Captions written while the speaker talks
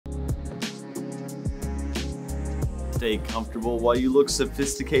stay comfortable while you look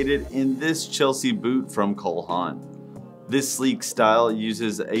sophisticated in this Chelsea boot from Cole Haan. This sleek style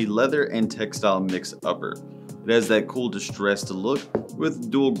uses a leather and textile mix upper. It has that cool distressed look with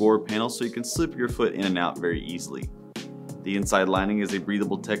dual gore panels so you can slip your foot in and out very easily. The inside lining is a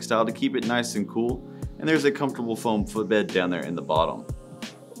breathable textile to keep it nice and cool, and there's a comfortable foam footbed down there in the bottom.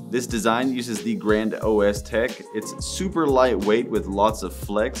 This design uses the Grand.OS tech. It's super lightweight with lots of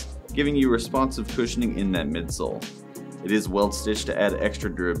flex, giving you responsive cushioning in that midsole. It is weld stitched to add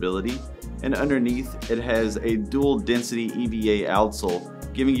extra durability, and underneath it has a dual density EVA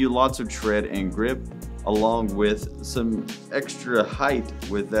outsole, giving you lots of tread and grip, along with some extra height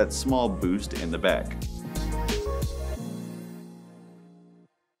with that small boost in the back.